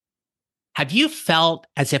Have you felt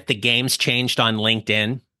as if the game's changed on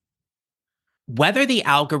LinkedIn? Whether the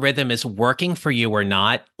algorithm is working for you or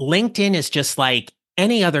not, LinkedIn is just like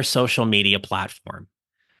any other social media platform.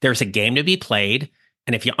 There's a game to be played,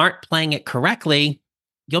 and if you aren't playing it correctly,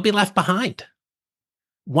 you'll be left behind.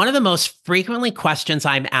 One of the most frequently questions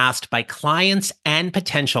I'm asked by clients and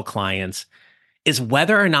potential clients is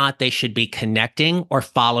whether or not they should be connecting or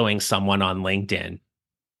following someone on LinkedIn.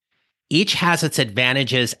 Each has its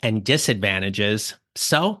advantages and disadvantages,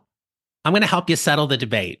 so I'm going to help you settle the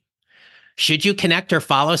debate. Should you connect or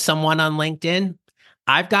follow someone on LinkedIn?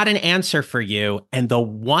 I've got an answer for you, and the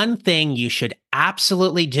one thing you should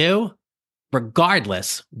absolutely do,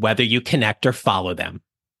 regardless whether you connect or follow them.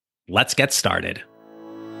 Let's get started.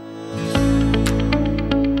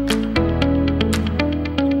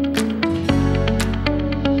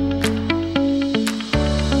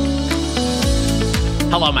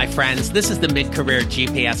 Hello, my friends. This is the Mid-Career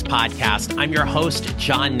GPS podcast. I'm your host,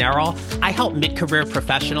 John Nerl. I help mid-career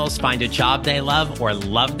professionals find a job they love or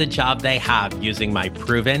love the job they have using my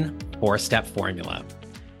proven 4-step formula.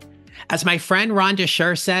 As my friend Rhonda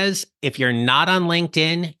Scher says, if you're not on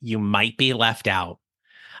LinkedIn, you might be left out.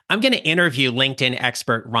 I'm going to interview LinkedIn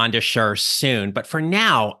expert Rhonda Scher soon, but for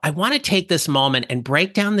now, I want to take this moment and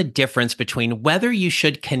break down the difference between whether you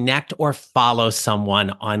should connect or follow someone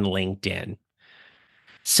on LinkedIn.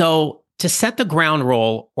 So, to set the ground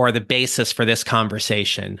rule or the basis for this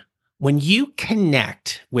conversation, when you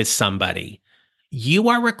connect with somebody, you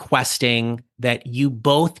are requesting that you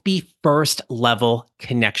both be first-level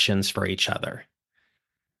connections for each other.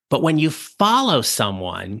 But when you follow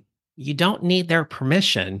someone, you don't need their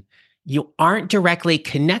permission. You aren't directly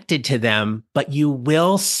connected to them, but you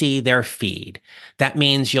will see their feed. That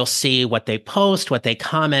means you'll see what they post, what they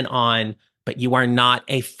comment on, but you are not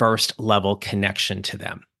a first-level connection to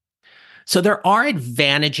them. So there are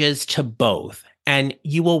advantages to both, and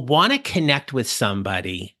you will want to connect with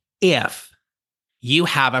somebody if you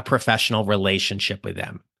have a professional relationship with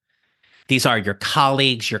them. These are your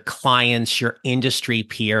colleagues, your clients, your industry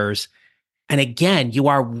peers. And again, you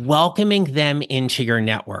are welcoming them into your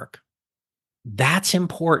network. That's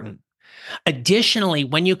important. Additionally,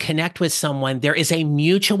 when you connect with someone, there is a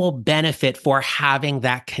mutual benefit for having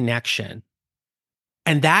that connection.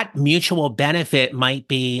 And that mutual benefit might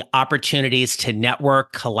be opportunities to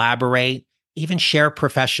network, collaborate, even share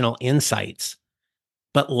professional insights.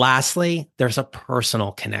 But lastly, there's a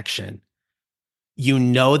personal connection. You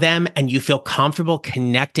know them and you feel comfortable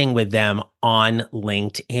connecting with them on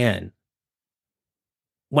LinkedIn.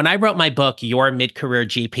 When I wrote my book, Your Mid-Career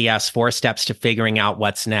GPS, 4 Steps to Figuring Out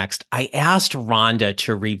What's Next, I asked Rhonda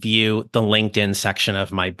to review the LinkedIn section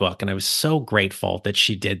of my book, and I was so grateful that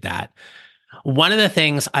she did that. One of the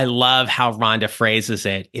things I love how Rhonda phrases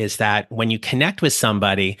it is that when you connect with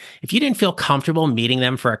somebody, if you didn't feel comfortable meeting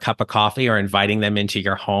them for a cup of coffee or inviting them into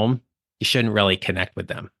your home, you shouldn't really connect with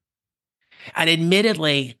them. And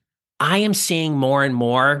admittedly, I am seeing more and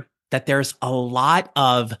more that there's a lot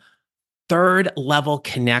of third-level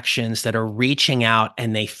connections that are reaching out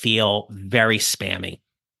and they feel very spammy.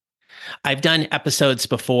 I've done episodes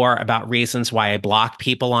before about reasons why I block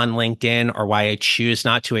people on LinkedIn or why I choose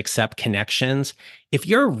not to accept connections. If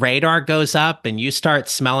your radar goes up and you start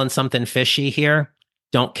smelling something fishy here,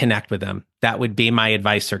 don't connect with them. That would be my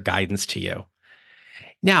advice or guidance to you.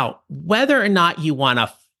 Now, whether or not you want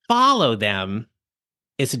to follow them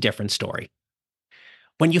is a different story.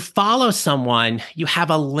 When you follow someone, you have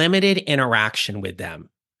a limited interaction with them.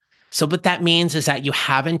 So what that means is that you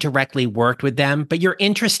haven't directly worked with them, but you're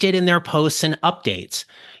interested in their posts and updates.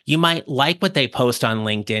 You might like what they post on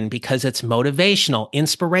LinkedIn because it's motivational,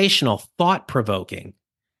 inspirational, thought-provoking.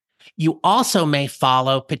 You also may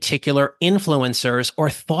follow particular influencers or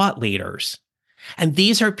thought leaders. And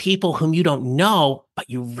these are people whom you don't know, but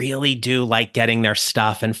you really do like getting their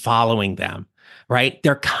stuff and following them, right?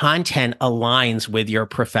 Their content aligns with your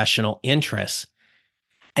professional interests.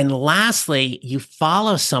 And lastly, you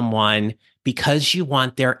follow someone because you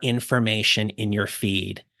want their information in your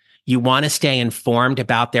feed. You want to stay informed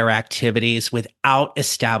about their activities without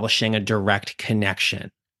establishing a direct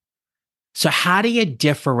connection. So how do you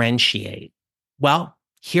differentiate? Well,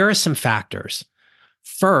 here are some factors.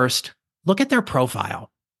 First, look at their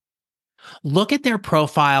profile. Look at their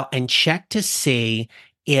profile and check to see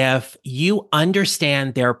if you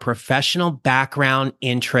understand their professional background,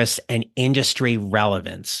 interests, and industry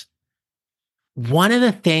relevance. One of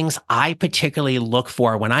the things I particularly look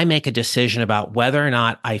for when I make a decision about whether or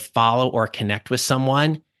not I follow or connect with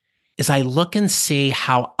someone is I look and see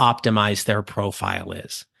how optimized their profile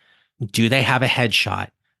is. Do they have a headshot?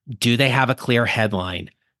 Do they have a clear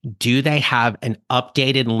headline? Do they have an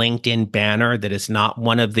updated LinkedIn banner that is not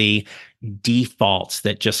one of the defaults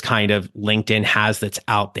that just kind of LinkedIn has that's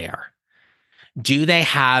out there? Do they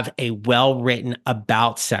have a well-written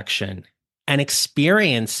about section and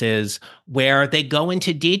experiences where they go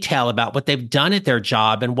into detail about what they've done at their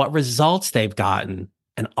job and what results they've gotten?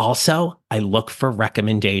 And also, I look for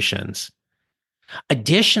recommendations.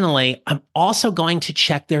 Additionally, I'm also going to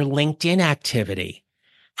check their LinkedIn activity.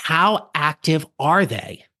 How active are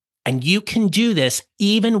they? And you can do this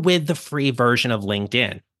even with the free version of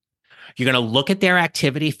LinkedIn. You're going to look at their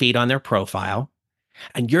activity feed on their profile,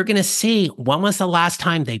 and you're going to see when was the last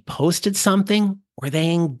time they posted something or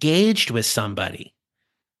they engaged with somebody,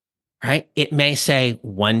 right? It may say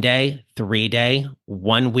 1 day, 3 day,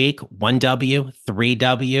 1 week, 1W,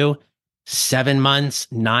 3W, 7 months,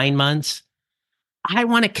 9 months. I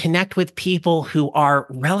want to connect with people who are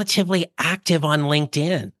relatively active on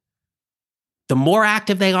LinkedIn. The more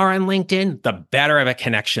active they are on LinkedIn, the better of a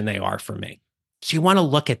connection they are for me. So you want to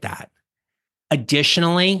look at that.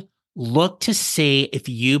 Additionally, look to see if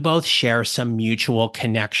you both share some mutual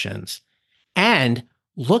connections, and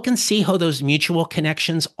look and see who those mutual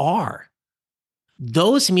connections are.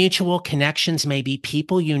 Those mutual connections may be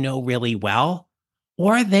people you know really well,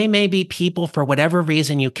 or they may be people for whatever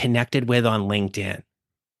reason you connected with on LinkedIn.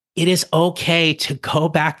 It is okay to go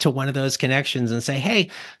back to one of those connections and say, hey,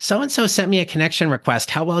 so-and-so sent me a connection request.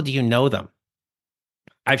 How well do you know them?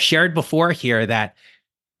 I've shared before here that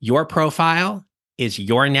your profile is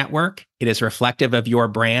your network. It is reflective of your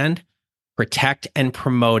brand. Protect and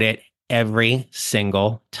promote it every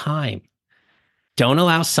single time. Don't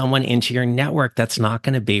allow someone into your network that's not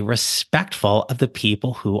going to be respectful of the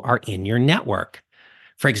people who are in your network.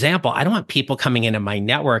 For example, I don't want people coming into my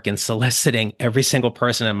network and soliciting every single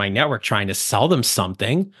person in my network trying to sell them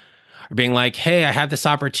something, or being like, hey, I have this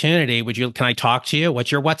opportunity. Can I talk to you?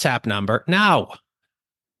 What's your WhatsApp number? No,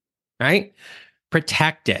 right?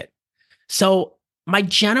 Protect it. So my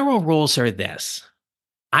general rules are this.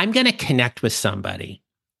 I'm going to connect with somebody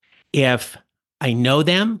if I know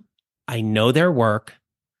them, I know their work,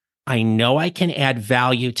 I know I can add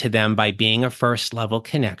value to them by being a first level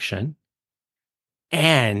connection,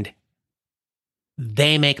 and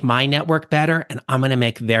they make my network better, and I'm going to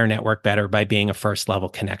make their network better by being a first level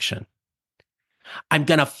connection. I'm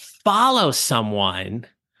going to follow someone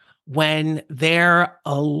when they're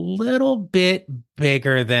a little bit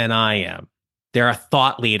bigger than I am. They're a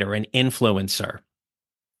thought leader, an influencer.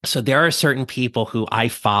 So there are certain people who I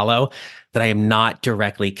follow that I am not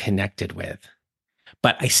directly connected with,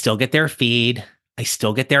 but I still get their feed. I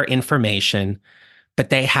still get their information, but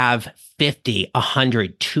they have 50,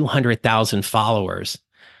 100, 200,000 followers.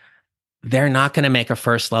 They're not going to make a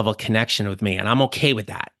first level connection with me, and I'm okay with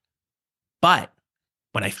that. But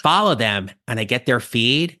when I follow them and I get their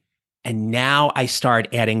feed, and now I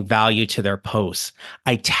start adding value to their posts,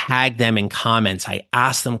 I tag them in comments, I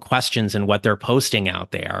ask them questions in what they're posting out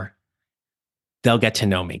there, they'll get to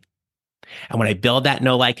know me. And when I build that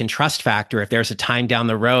know, like, and trust factor, if there's a time down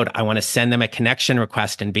the road, I want to send them a connection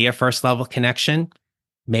request and be a first level connection,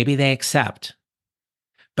 maybe they accept.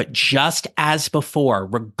 But just as before,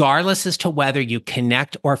 regardless as to whether you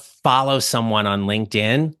connect or follow someone on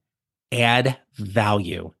LinkedIn, add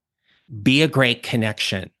value. Be a great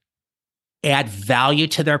connection. Add value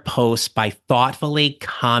to their posts by thoughtfully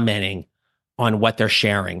commenting on what they're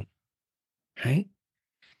sharing. Right?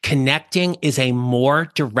 Connecting is a more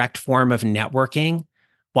direct form of networking,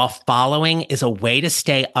 while following is a way to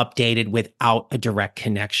stay updated without a direct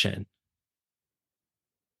connection.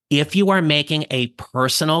 If you are making a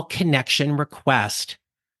personal connection request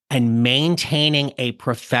and maintaining a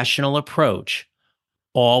professional approach,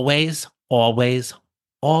 always, always,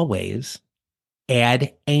 always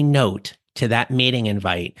add a note to that meeting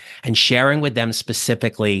invite and sharing with them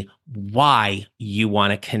specifically why you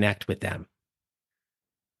want to connect with them.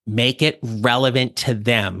 Make it relevant to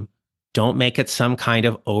them. Don't make it some kind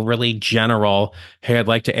of overly general, hey, I'd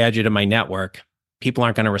like to add you to my network. People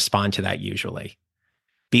aren't going to respond to that usually.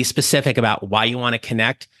 Be specific about why you want to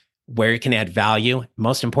connect, where you can add value,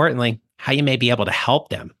 most importantly, how you may be able to help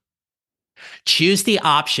them. Choose the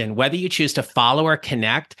option, whether you choose to follow or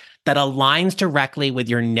connect, that aligns directly with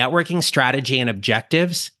your networking strategy and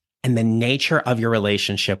objectives and the nature of your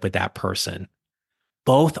relationship with that person.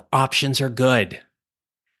 Both options are good.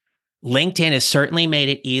 LinkedIn has certainly made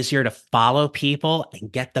it easier to follow people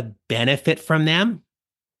and get the benefit from them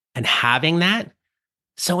and having that.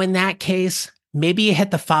 So in that case, maybe you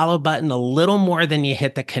hit the follow button a little more than you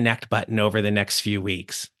hit the connect button over the next few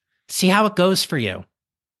weeks. See how it goes for you.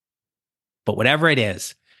 But whatever it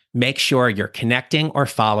is, make sure you're connecting or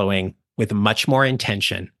following with much more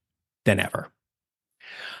intention than ever.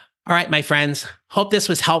 All right, my friends, hope this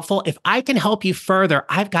was helpful. If I can help you further,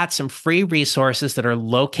 I've got some free resources that are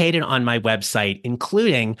located on my website,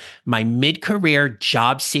 including my mid-career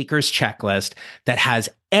job seekers checklist that has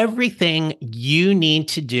everything you need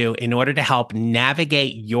to do in order to help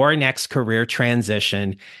navigate your next career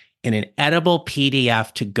transition in an editable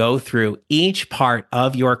PDF to go through each part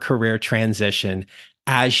of your career transition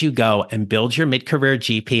as you go and build your mid-career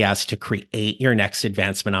GPS to create your next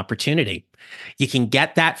advancement opportunity. You can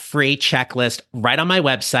get that free checklist right on my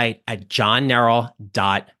website at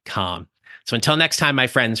johnneral.com. So until next time, my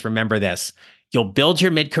friends, remember this. You'll build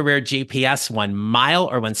your mid-career GPS 1 mile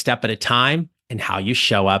or 1 step at a time, and how you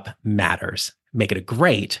show up matters. Make it a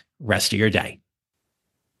great rest of your day.